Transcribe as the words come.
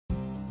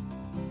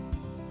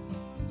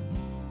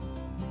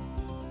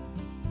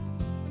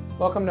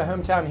Welcome to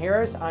Hometown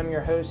Heroes. I'm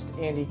your host,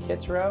 Andy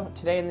Kitzrow.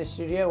 Today in the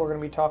studio, we're going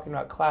to be talking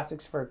about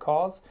Classics for a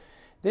Cause.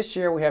 This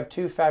year, we have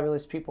two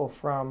fabulous people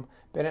from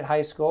Bennett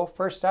High School.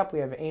 First up, we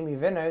have Amy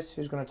Vinos,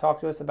 who's going to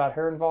talk to us about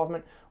her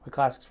involvement with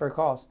Classics for a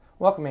Cause.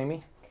 Welcome,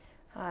 Amy.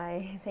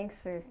 Hi,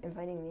 thanks for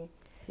inviting me.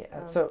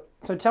 Yeah. So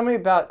tell me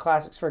about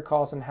Classics for a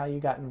Cause and how you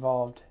got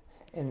involved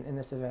in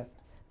this event.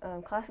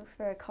 Classics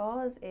for a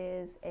Cause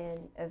is an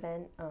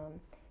event.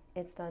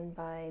 It's done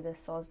by the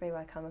Salisbury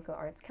Wycomico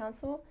Arts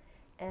Council,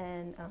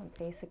 and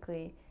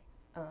basically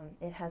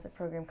it has a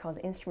program called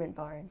the Instrument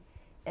Barn.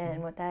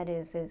 And what that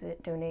is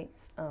it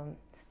donates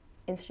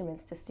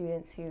instruments to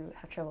students who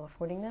have trouble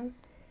affording them.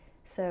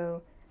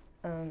 So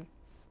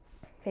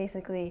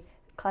basically,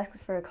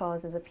 Classics for a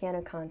Cause is a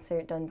piano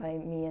concert done by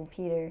me and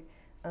Peter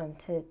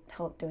to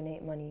help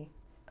donate money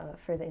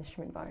for the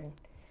Instrument Barn.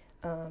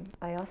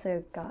 I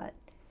also got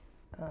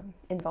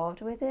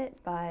involved with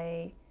it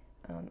by,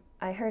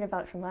 I heard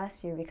about it from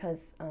last year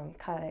because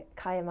Kaya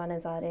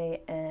Manazadeh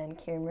and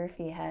Kieran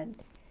Murphy had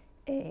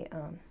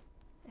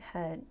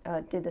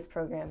did this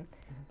program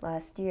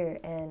last year,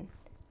 and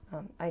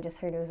I just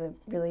heard it was a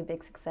really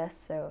big success,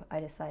 so I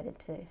decided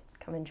to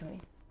come and join.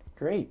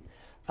 Great.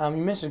 You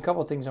mentioned a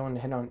couple of things I wanted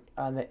to hit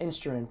on the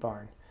Instrument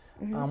Barn.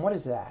 What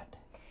is that?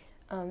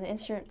 The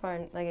Instrument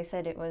Barn, like I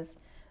said, it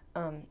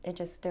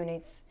just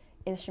donates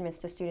instruments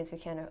to students who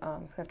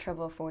have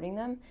trouble affording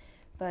them,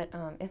 but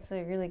it's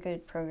a really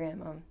good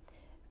program.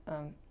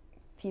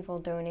 People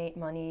donate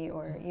money,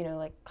 or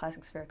like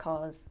Classics for a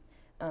Cause,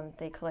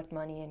 they collect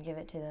money and give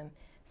it to them.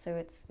 So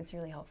it's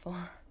really helpful.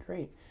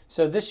 Great.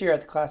 So this year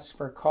at the Classics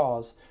for a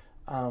Cause,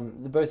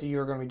 the both of you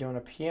are going to be doing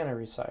a piano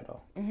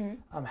recital.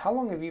 How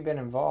long have you been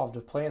involved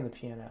with playing the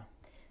piano?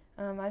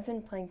 I've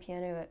been playing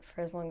piano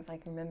for as long as I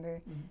can remember,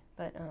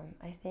 but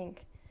I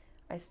think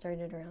I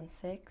started around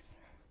 6.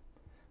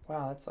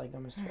 Wow, that's like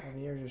almost 12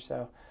 years or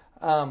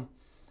so.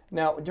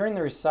 Now, during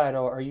the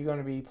recital, are you going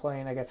to be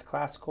playing, I guess,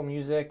 classical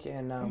music?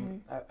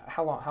 And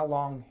how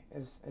long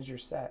is your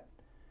set?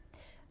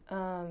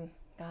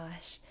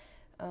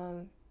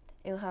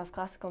 You'll have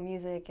classical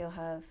music. You'll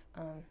have,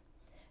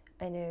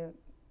 I know,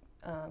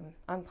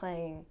 I'm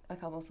playing a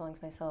couple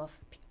songs myself.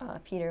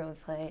 Peter will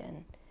play,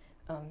 and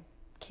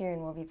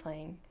Kieran will be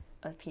playing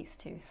a piece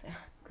too. So.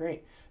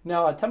 Great.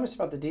 Now, tell us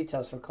about the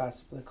details for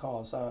Classics for the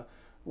Cause.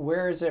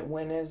 Where is it?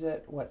 When is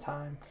it? What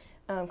time?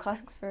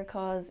 Classics for a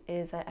Cause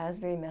is at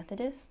Asbury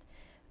Methodist.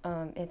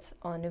 It's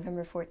on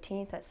November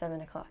 14th at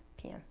 7 o'clock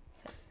p.m.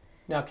 So.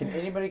 Now, can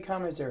anybody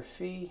come? Is there a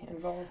fee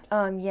involved?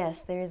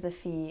 Yes, there is a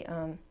fee.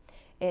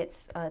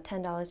 It's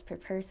 $10 per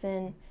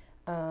person,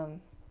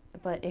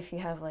 but if you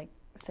have like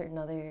certain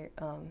other,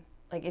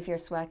 like if you're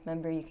a SWAC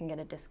member, you can get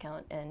a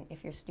discount, and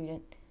if you're a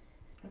student.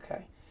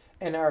 Okay.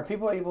 And are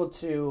people able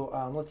to,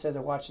 let's say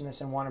they're watching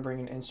this and want to bring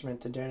an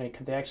instrument to donate,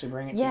 could they actually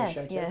bring it to the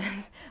show too?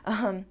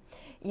 Yes.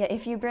 Yeah,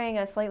 if you bring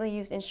a slightly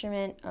used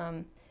instrument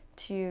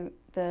to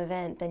the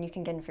event, then you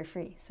can get it for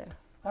free. So.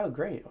 Oh,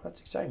 great. Well,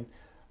 that's exciting.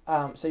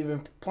 So you've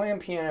been playing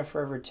piano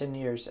for over 10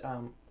 years.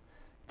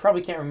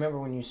 Probably can't remember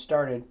when you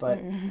started, but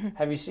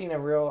have you seen a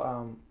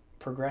real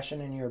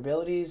progression in your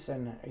abilities,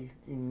 and are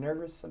you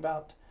nervous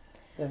about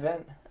the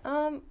event?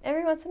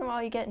 Every once in a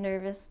while you get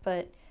nervous,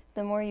 but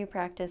the more you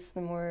practice,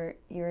 the more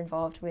you're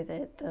involved with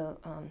it, the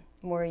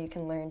more you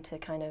can learn to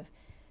kind of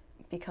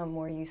become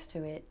more used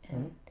to it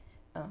and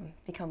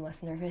become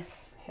less nervous.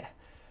 Yeah.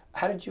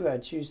 How did you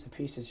choose the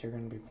pieces you're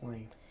going to be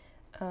playing?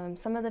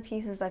 Some of the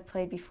pieces I've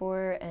played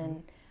before,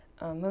 and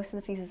most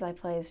of the pieces I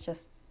play is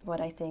just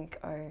what I think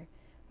are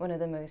one of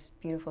the most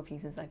beautiful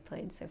pieces I've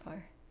played so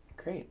far.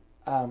 Great.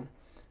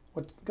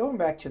 Going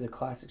back to the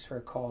Classics for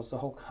a Cause, the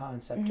whole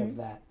concept of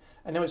that,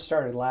 I know it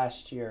started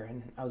last year,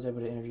 and I was able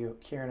to interview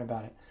Kieran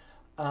about it.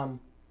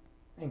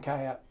 And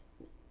Kaya,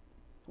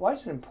 why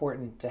is it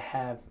important to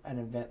have an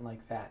event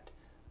like that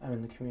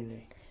in the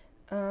community?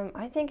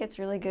 I think it's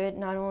really good,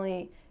 not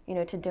only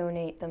to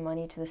donate the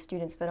money to the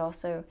students, but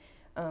also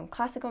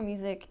classical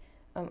music.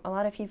 A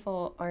lot of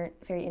people aren't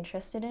very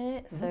interested in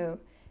it, so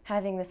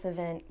having this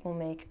event will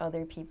make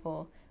other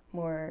people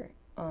more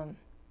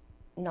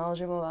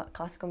knowledgeable about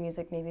classical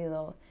music. Maybe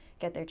they'll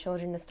get their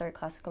children to start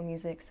classical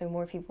music, so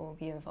more people will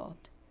be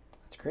involved.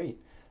 That's great.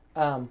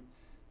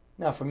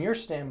 Now, from your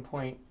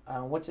standpoint,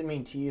 what's it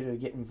mean to you to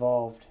get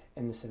involved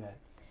in this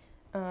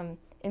event?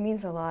 It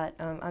means a lot.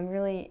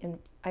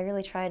 I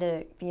really try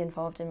to be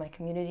involved in my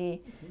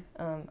community.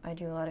 I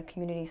do a lot of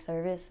community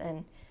service,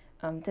 and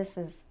this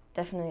is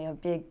definitely a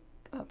big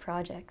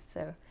project,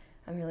 so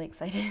I'm really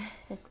excited.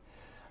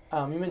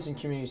 You mentioned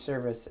community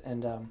service,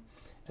 and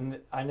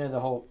I know the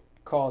whole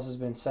cause has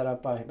been set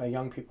up by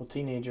young people,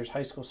 teenagers,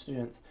 high school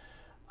students.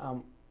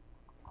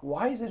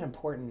 Why is it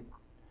important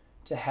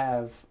to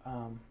have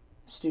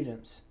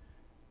students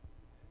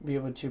be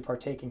able to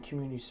partake in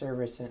community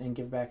service and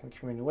give back in the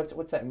community?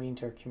 What's that mean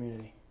to our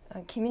community?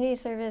 Community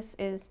service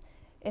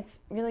it's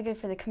really good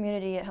for the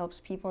community. It helps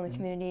people in the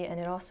community, and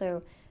it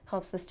also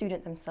helps the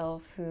student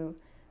themselves who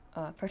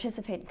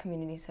participate in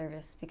community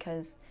service,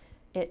 because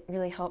it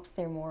really helps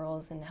their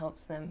morals and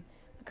helps them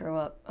grow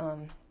up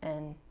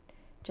and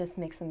just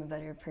makes them a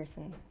better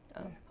person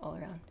all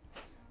around.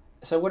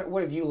 So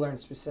what have you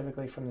learned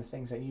specifically from the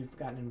things that you've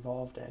gotten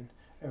involved in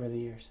over the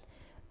years?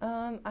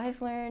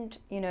 I've learned,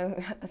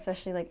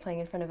 especially like playing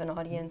in front of an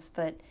audience,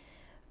 but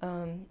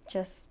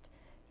just,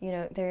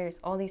 there's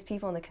all these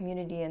people in the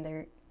community and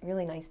they're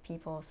really nice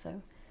people.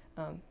 So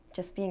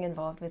just being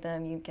involved with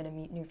them, you get to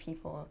meet new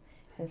people.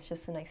 And it's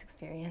just a nice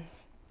experience.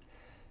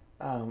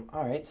 All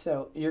right,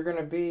 so you're going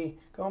to be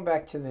going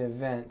back to the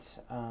event.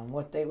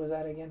 What date was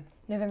that again?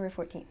 November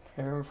 14th.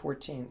 November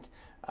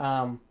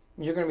 14th.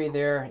 You're going to be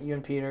there. You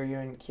and Peter, you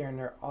and Kieran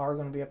are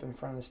going to be up in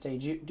front of the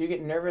stage. Do you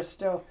get nervous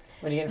still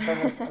when you get in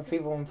front of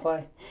people and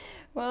play?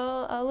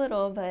 Well, a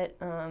little, but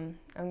I'm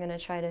going to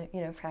try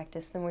to,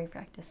 practice. The more you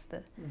practice,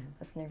 the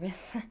less nervous.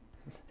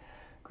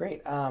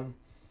 Great.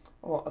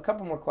 Well, a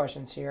couple more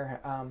questions here.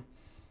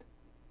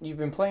 You've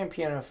been playing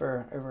piano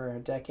for over a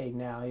decade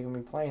now. You're going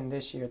to be playing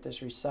this year at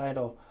this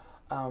recital.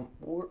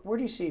 Where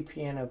do you see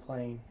piano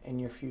playing in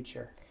your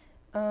future?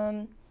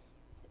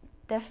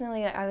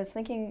 Definitely, I was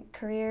thinking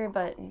career,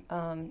 but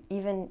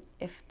even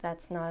if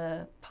that's not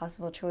a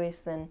possible choice,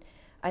 then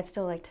I'd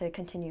still like to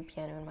continue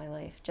piano in my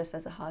life, just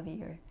as a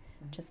hobby or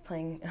just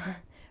playing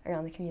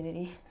around the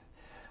community.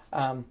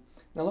 Now,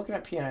 looking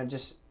at piano,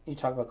 you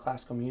talk about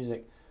classical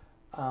music.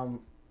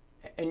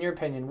 In your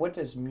opinion, what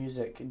does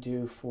music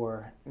do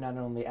for not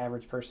only the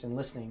average person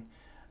listening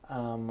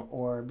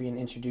or being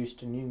introduced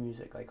to new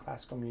music like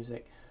classical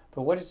music,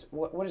 but what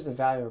is the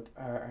value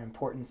or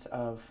importance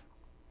of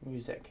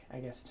music, I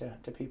guess,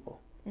 to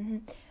people?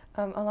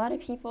 A lot of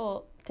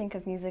people think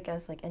of music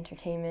as like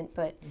entertainment,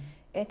 but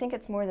I think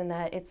it's more than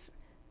that. It's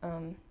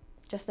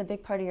just a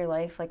big part of your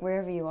life. Like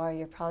wherever you are,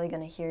 you're probably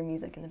going to hear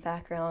music in the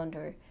background,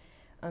 or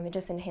it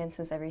just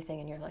enhances everything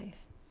in your life.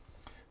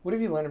 What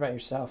have you learned about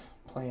yourself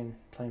playing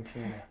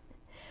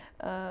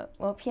piano?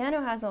 Well,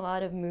 piano has a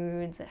lot of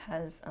moods. It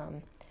has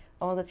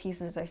all the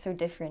pieces are so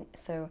different.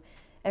 So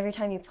every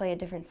time you play a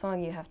different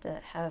song, you have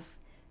to have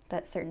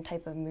that certain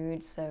type of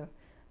mood. So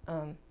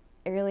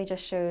it really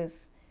just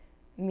shows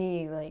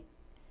me like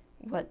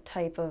what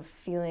type of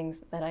feelings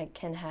that I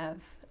can have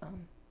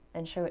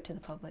and show it to the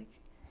public.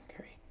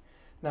 Great.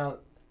 Now,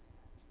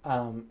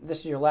 this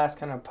is your last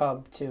kind of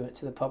pub to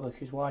the public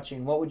who's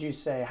watching. What would you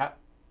say?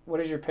 What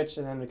is your pitch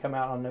to them to come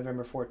out on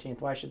November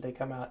 14th? Why should they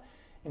come out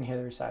and hear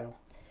the recital?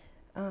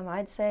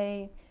 I'd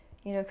say,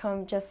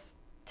 come just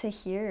to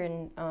hear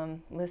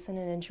and listen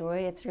and enjoy.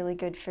 It's really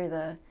good for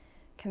the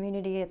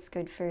community. It's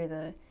good for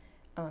the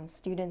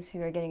students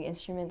who are getting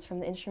instruments from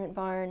the instrument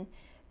barn,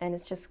 and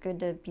it's just good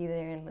to be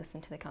there and listen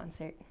to the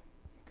concert.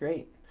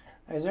 Great.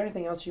 Is there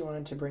anything else you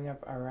wanted to bring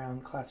up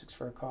around Classics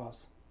for a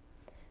Cause?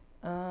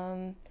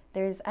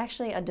 There's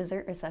actually a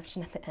dessert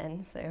reception at the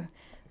end, so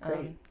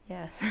great.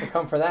 Yes. We'll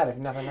come for that if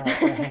nothing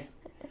else. Right?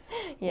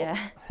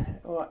 Yeah.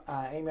 Well,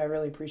 Amy, I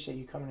really appreciate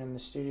you coming in the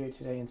studio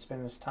today and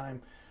spending this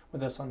time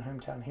with us on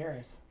Hometown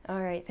Heroes.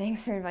 All right,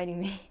 thanks for inviting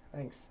me.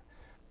 Thanks.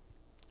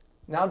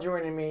 Now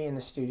joining me in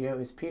the studio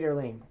is Peter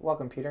Leem.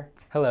 Welcome, Peter.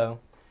 Hello.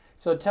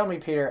 So tell me,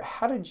 Peter,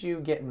 how did you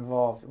get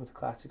involved with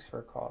Classics for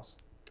a Cause?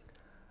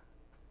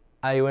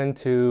 I went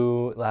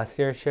to last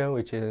year's show,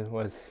 which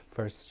was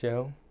first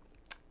show,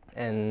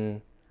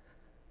 and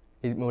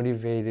it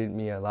motivated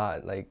me a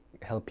lot, like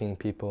helping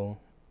people.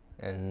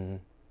 And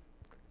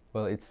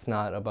well, it's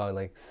not about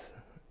like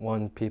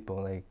one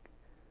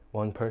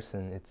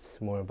person.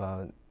 It's more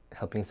about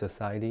helping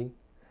society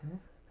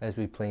as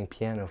we playing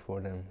piano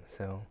for them.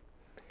 So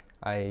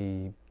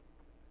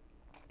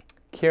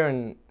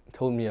Kieran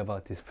told me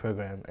about this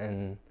program,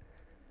 and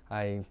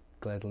I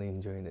gladly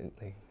enjoyed it.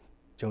 Like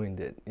joined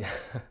it. Yeah.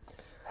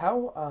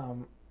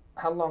 How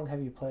long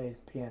have you played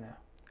piano?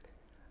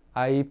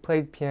 I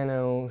played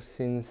piano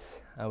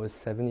since I was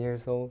 7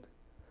 years old.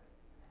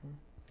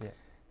 Yeah.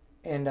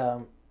 And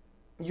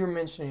you were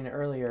mentioning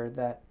earlier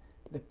that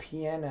the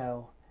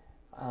piano,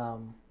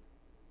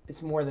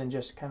 it's more than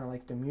just kind of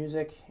like the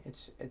music.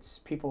 It's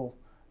people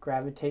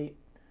gravitate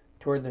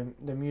toward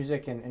the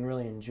music and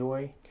really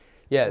enjoy.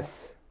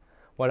 Yes.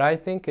 What I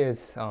think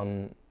is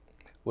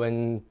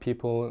when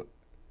people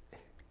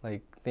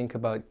like think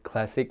about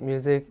classic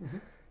music,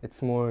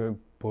 it's more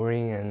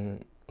boring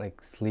and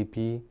like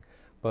sleepy.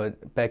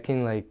 But back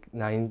in like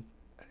 18th,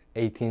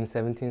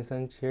 17th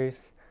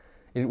centuries,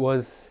 it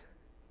was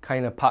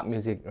kind of pop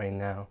music right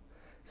now.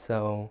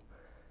 So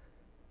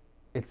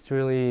it's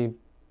really,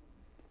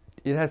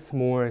 it has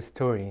more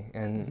story,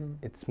 and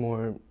it's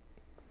more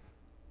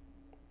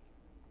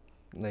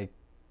like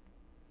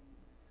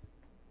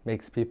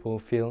makes people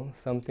feel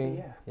something.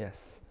 Yeah. Yes.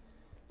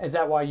 Is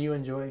that why you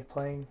enjoy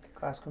playing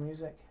classical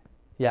music?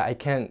 Yeah, I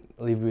can't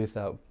live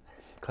without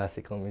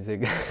classical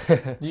music.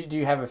 Do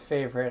you have a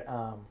favorite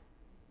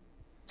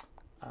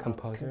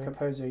composer?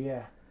 Composer,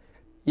 yeah.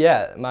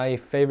 Yeah, my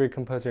favorite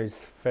composer is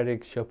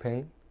Frédéric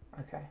Chopin.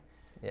 Okay.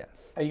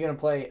 Yes. Are you going to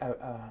play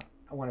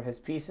one of his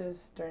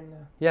pieces during the...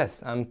 Yes,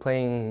 I'm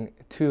playing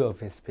 2 of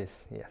his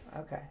pieces, yes.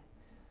 Okay.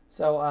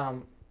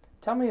 So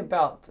tell me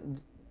about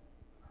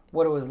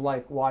what it was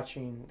like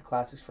watching the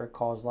Classics for a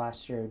Cause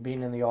last year,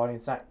 being in the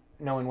audience, not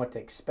knowing what to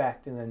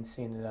expect, and then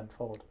seeing it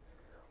unfold.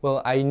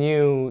 Well, I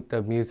knew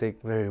the music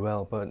very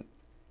well, but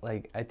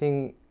like I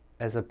think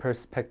as a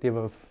perspective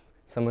of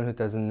someone who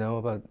doesn't know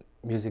about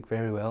music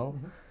very well,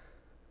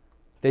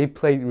 they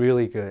played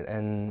really good,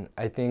 and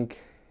I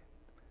think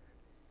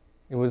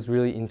it was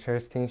really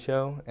interesting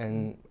show,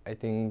 and I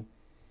think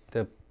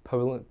the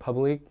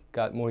public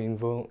got more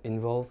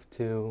involved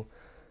to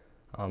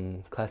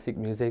classic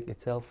music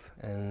itself,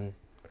 and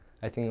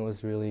I think it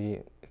was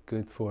really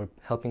good for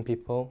helping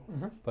people,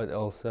 but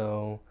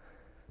also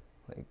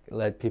like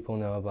let people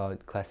know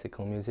about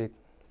classical music.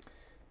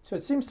 So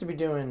it seems to be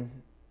doing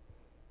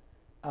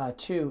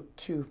two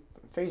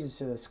phases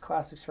to this.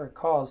 Classics for a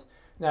Cause.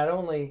 Not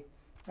only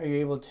are you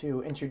able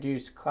to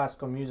introduce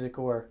classical music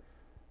or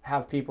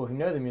have people who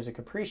know the music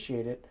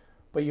appreciate it,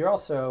 but you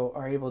also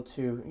are able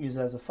to use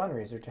it as a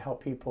fundraiser to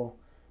help people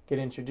get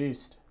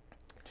introduced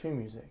to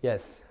music.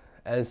 Yes,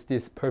 as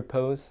this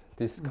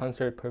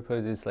concert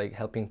purpose is like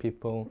helping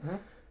people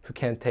who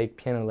can't take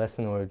piano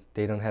lesson or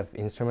they don't have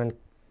instrument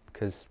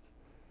because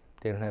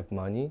they don't have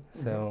money.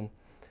 So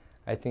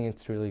I think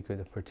it's really good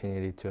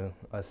opportunity to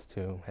us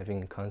to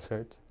having a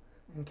concert.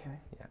 Okay.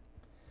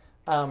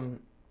 Yeah.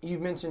 You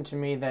mentioned to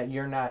me that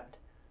you're not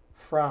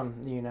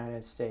from the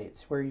United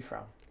States. Where are you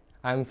from?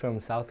 I'm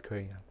from South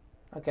Korea.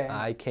 Okay.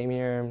 I came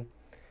here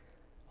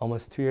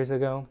almost 2 years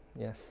ago.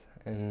 Yes,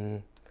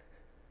 and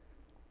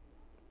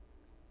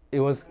it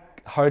was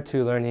hard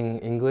to learning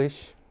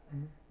English,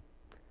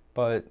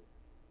 but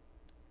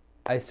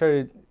I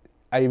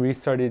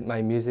restarted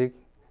my music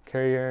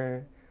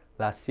career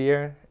last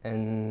year,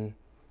 and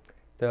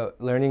the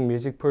learning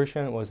music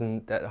portion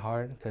wasn't that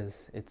hard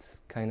because it's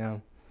kind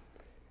of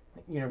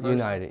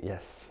united.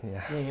 Yes,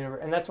 yeah.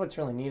 And that's what's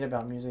really neat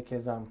about music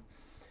is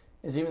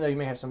even though you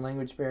may have some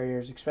language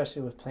barriers,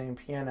 especially with playing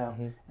piano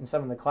and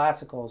some of the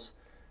classicals,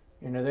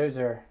 those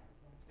are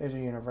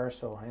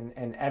universal,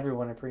 and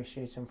everyone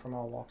appreciates them from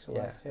all walks of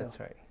life too. That's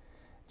right.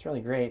 It's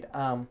really great.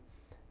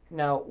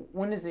 Now,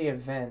 when is the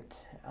event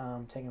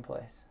taking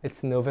place?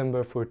 It's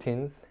November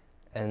 14th,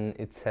 and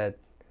it's at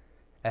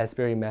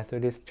Asbury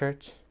Methodist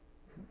Church,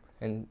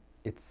 and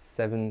it's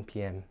 7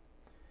 p.m.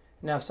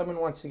 Now, if someone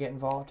wants to get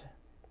involved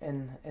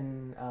and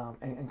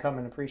come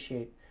and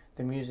appreciate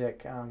the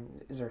music,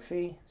 is there a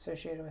fee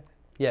associated with it?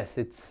 Yes,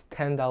 it's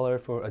 $10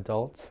 for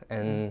adults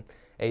and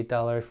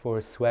 $8 for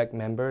SWAG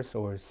members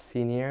or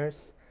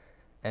seniors,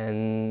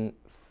 and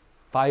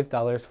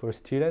 $5 for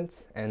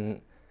students,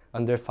 and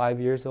under 5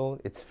 years old,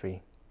 it's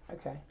free.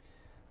 Okay.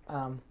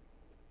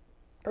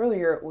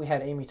 Earlier, we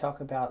had Amy talk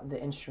about the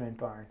instrument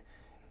barn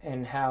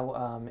and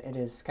how it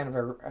is kind of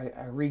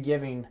a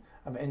re-giving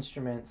of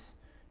instruments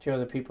to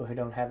other people who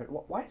don't have it.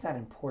 Why is that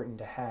important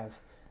to have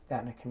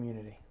that in a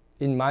community?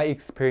 In my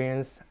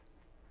experience,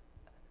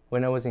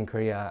 when I was in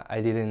Korea, I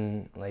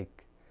didn't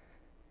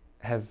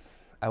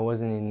I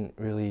wasn't in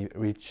really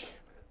rich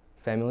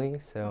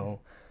family, so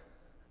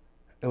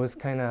it was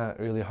kind of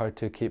really hard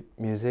to keep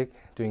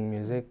doing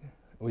music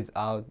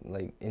without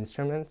like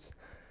instruments.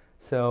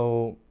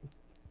 So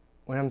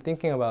when I'm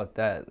thinking about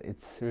that,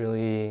 it's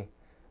really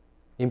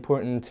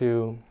important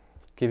to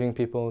giving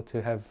people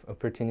to have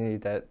opportunity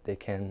that they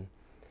can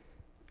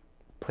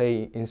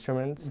play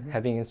instruments,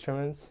 having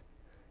instruments.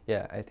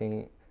 Yeah, I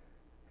think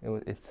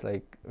it's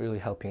like really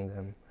helping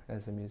them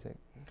as a music.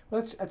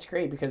 Well, that's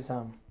great because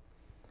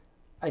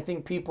I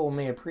think people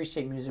may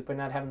appreciate music, but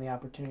not having the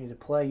opportunity to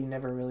play, you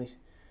never really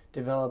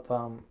develop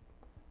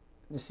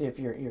to see if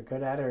you're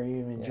good at it or you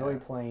even enjoy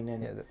playing.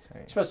 And yeah, that's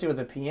right. especially with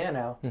the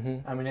piano,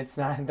 I mean,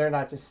 they're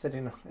not just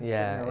sitting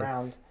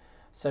around.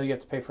 So you have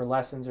to pay for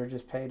lessons or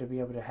just pay to be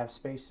able to have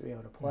space to be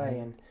able to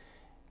play,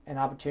 and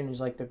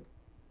opportunities like the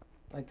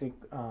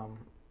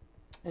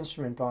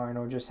instrument barn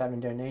or just having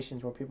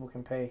donations where people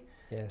can pay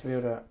to be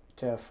able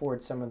to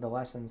afford some of the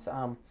lessons.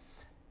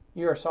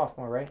 You're a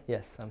sophomore, right?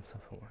 Yes, I'm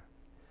sophomore.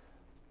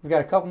 We've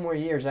got a couple more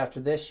years after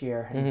this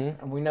year,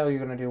 and we know you're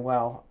going to do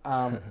well.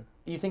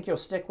 You think you'll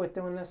stick with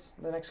doing this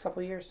the next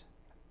couple of years?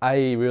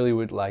 I really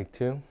would like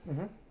to,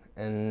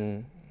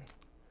 and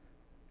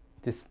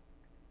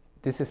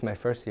this is my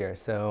first year,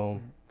 so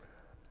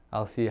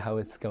I'll see how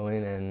it's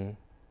going, and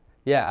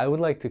yeah, I would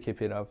like to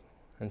keep it up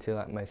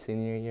until my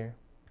senior year,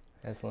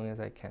 as long as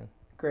I can.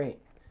 Great.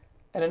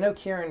 And I know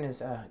Kieran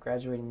is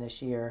graduating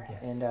this year,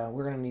 and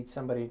we're going to need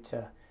somebody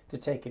to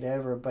take it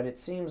over, but it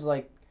seems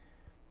like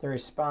the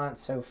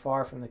response so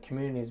far from the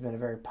community has been a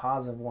very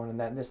positive one, and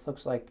that this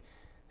looks like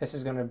this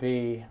is going to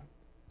be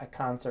a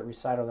concert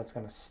recital that's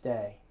going to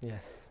stay.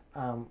 Yes.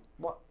 Why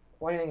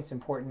do you think it's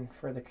important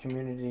for the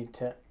community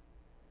to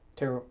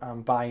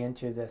buy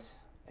into this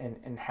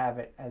and have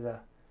it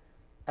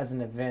as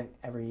an event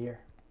every year?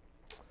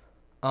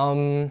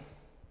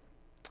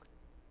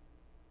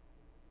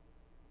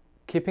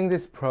 Keeping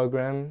this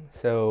program,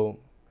 so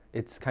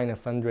it's kind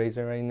of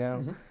fundraiser right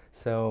now,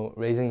 so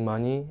raising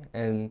money,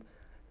 and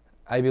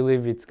I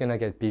believe it's gonna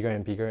get bigger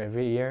and bigger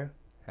every year.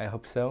 I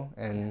hope so,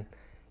 and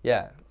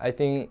yeah, I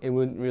think it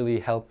would really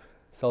help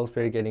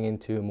Salisbury getting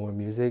into more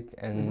music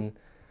and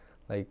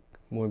like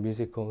more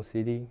musical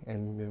city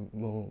and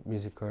more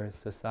musical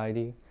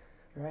society.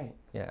 Right.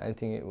 Yeah, I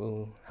think it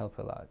will help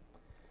a lot.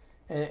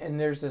 And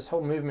there's this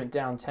whole movement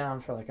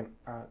downtown for like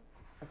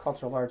a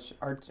cultural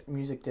arts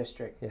music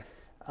district. Yes.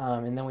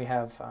 And then we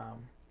have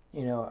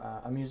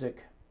a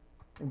music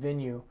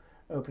venue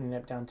opening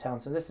up downtown.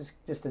 So this is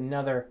just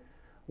another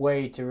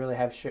way to really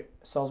have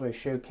Salisbury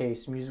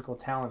showcase musical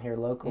talent here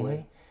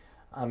locally,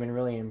 and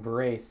really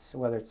embrace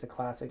whether it's the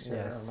classics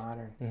or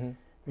modern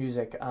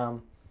music.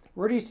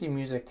 Where do you see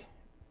music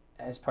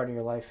as part of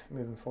your life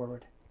moving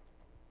forward?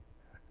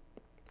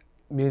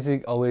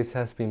 Music always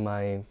has been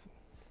my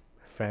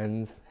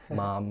friends,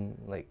 mom,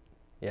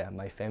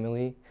 my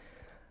family.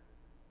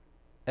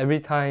 Every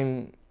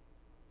time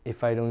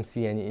if I don't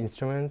see any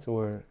instruments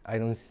or I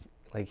don't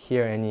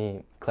hear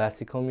any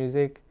classical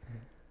music,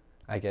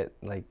 I get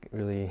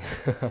really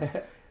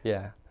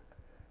yeah.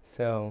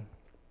 So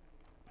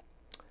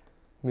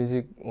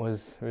music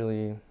was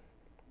really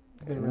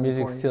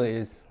music still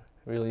is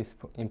really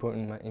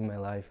important in my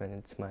life, and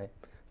it's my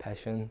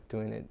passion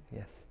doing it.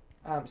 Yes.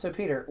 So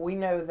Peter, we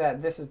know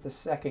that this is the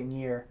second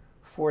year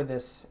for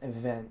this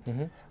event.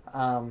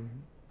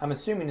 I'm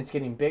assuming it's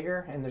getting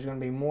bigger and there's going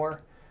to be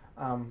more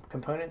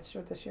components to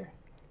it this year?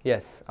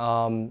 Yes.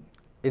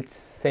 It's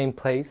same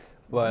place,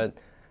 but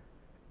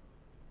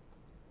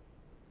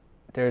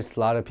there's a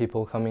lot of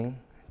people coming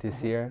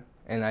this year,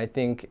 and I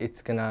think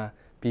it's going to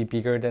be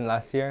bigger than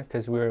last year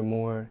because we're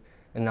more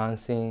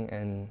announcing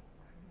and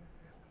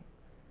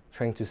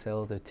trying to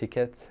sell the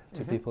tickets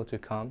to people to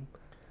come,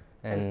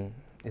 and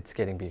it's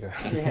getting bigger.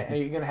 Yeah, are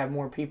you going to have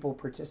more people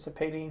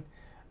participating?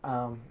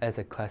 As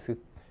a classic?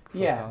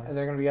 Yeah, are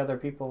there going to be other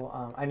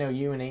people? I know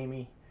you and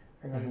Amy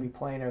are going to be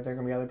playing. Are there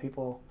going to be other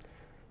people?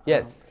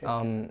 Yes.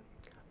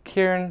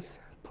 Kieran's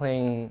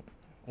playing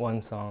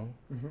one song,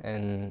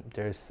 and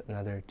there's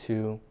another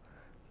two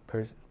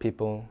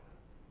people.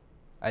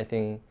 I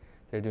think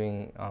they're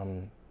doing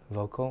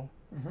vocal.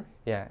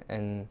 Yeah,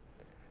 and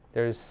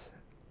there's,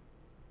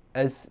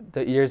 as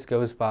the years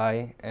goes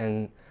by,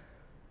 and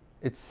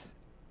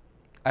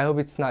I hope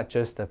it's not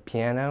just a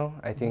piano.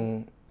 I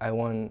think I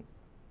want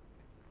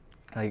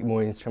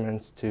more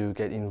instruments to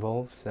get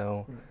involved,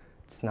 so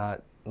it's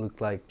not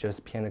look like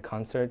just piano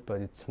concert, but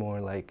it's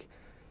more like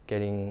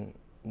getting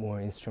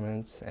more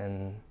instruments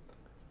and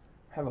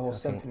have a whole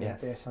symphony up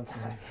there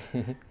sometime.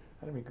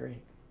 That'd be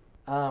great.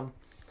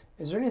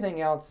 Is there anything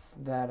else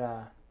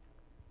that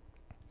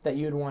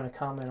you'd want to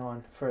comment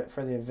on for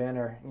the event,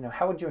 or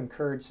how would you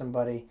encourage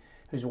somebody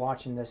who's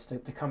watching this to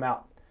come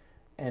out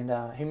and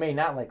who may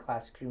not like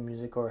classical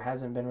music or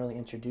hasn't been really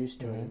introduced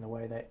to it in the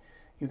way that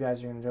you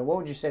guys are going to do? What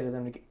would you say to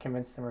them to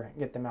convince them or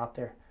get them out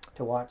there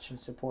to watch and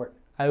support?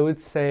 I would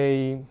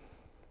say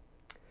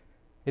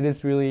it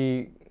is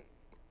really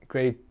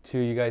great to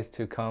you guys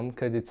to come,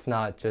 because it's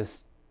not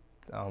just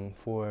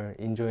for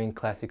enjoying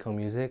classical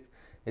music.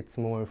 It's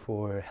more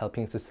for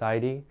helping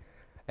society,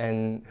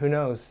 and who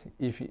knows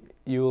if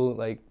you'll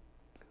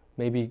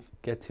maybe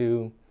get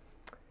to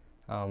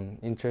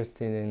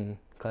interested in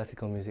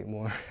classical music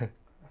more.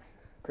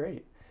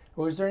 Great.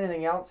 Well, is there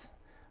anything else,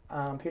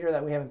 Peter,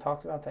 that we haven't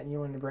talked about that you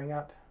wanted to bring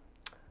up?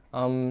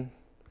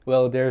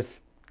 Well, there's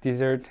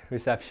dessert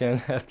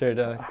reception after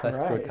the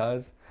classical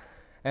cause,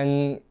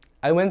 and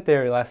I went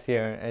there last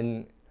year,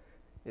 and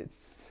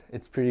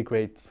it's pretty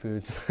great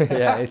foods.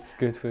 Yeah, it's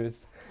good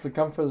foods. So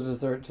come for the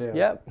dessert too.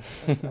 Yep.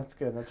 That's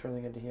good. That's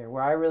really good to hear.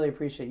 Well, I really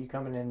appreciate you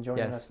coming in and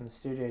joining us in the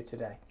studio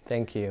today.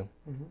 Thank you.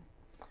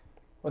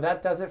 Well,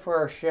 that does it for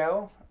our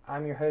show.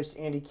 I'm your host,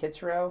 Andy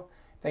Kitzrow.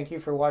 Thank you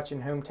for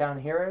watching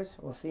Hometown Heroes.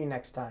 We'll see you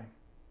next time.